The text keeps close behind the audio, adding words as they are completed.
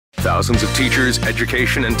Thousands of teachers,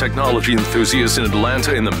 education, and technology enthusiasts in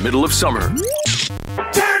Atlanta in the middle of summer.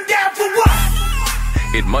 Turn down for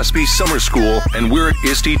what? It must be summer school, and we're at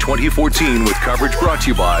ISTE 2014 with coverage brought to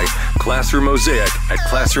you by Classroom Mosaic at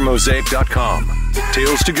classroommosaic.com,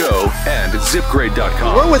 Tales to Go, and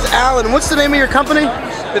zipgrade.com. We're with Alan. What's the name of your company?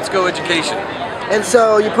 Pitsco Education. And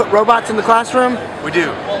so you put robots in the classroom? We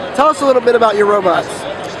do. Tell us a little bit about your robots.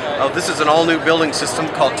 This is an all-new building system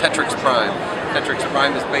called Tetrix Prime. Tetrix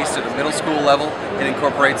Prime is based at a middle school level. It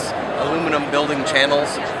incorporates aluminum building channels,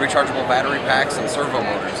 rechargeable battery packs, and servo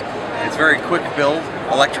motors. It's a very quick build,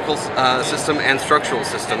 electrical system and structural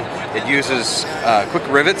system. It uses quick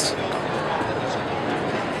rivets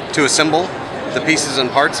to assemble the pieces and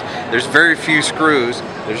parts. There's very few screws.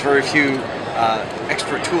 There's very few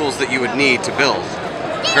extra tools that you would need to build.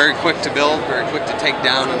 Very quick to build, very quick to take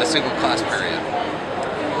down in a single class period.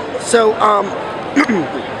 So,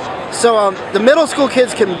 the middle school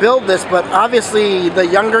kids can build this, but obviously the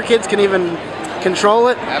younger kids can even control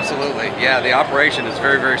it? Absolutely, yeah, the operation is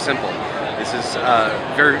very, very simple. This is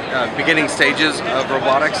very beginning stages of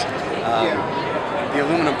robotics. The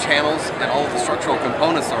aluminum channels and all of the structural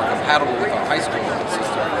components are compatible with our high school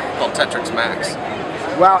system called Tetrix Max.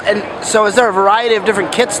 Wow, and so is there a variety of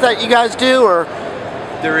different kits that you guys do, or?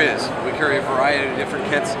 There is. We carry a variety of different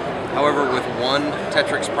kits. However, with one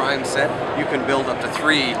Tetrix Prime set, you can build up to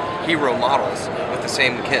 3 hero models with the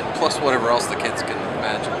same kit, plus whatever else the kids can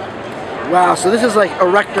imagine. Wow, so this is like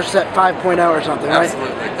Erector set 5.0 or something, right?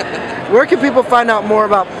 Absolutely. Where can people find out more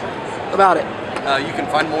about it? You can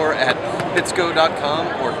find more at Pitsco.com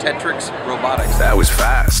or Tetrix Robotics. That was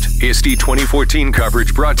fast. ISTE 2014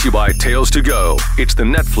 coverage brought to you by Tales to Go. It's the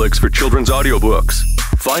Netflix for children's audiobooks.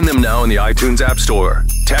 Find them now in the iTunes App Store.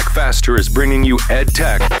 Techfaster is bringing you ed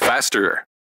tech faster.